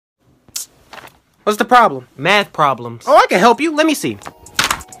What's the problem? Math problems. Oh, I can help you. Let me see.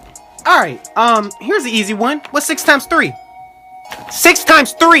 Alright, here's the easy one. What's 6 times 3? 6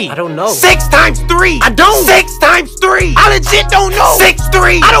 times 3. I don't know. 6 times 3. I don't. 6 times 3. I legit don't know. 6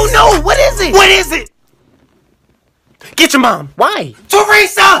 3. I don't know. What is it? What is it? Get your mom. Why?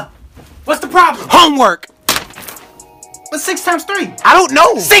 Teresa! What's the problem? Homework. What's 6 times 3? I don't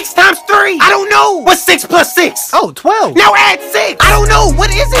know. 6 times 3. I don't know. What's 6 plus 6? Oh, 12. Now add 6. I don't know.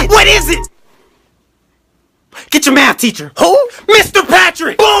 What is it? What is it? Get your math teacher. Who? Mr.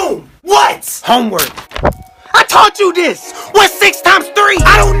 Patrick. Boom. What? Homework. I taught you this. What's 6 times 3?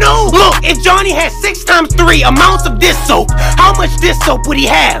 I don't know. Look, if Johnny had 6 times 3 amounts of this soap, how much this soap would he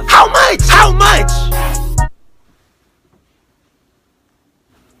have? How much? How much?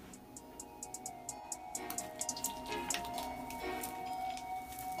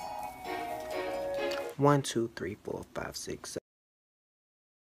 One, two, three, four, five, six, seven.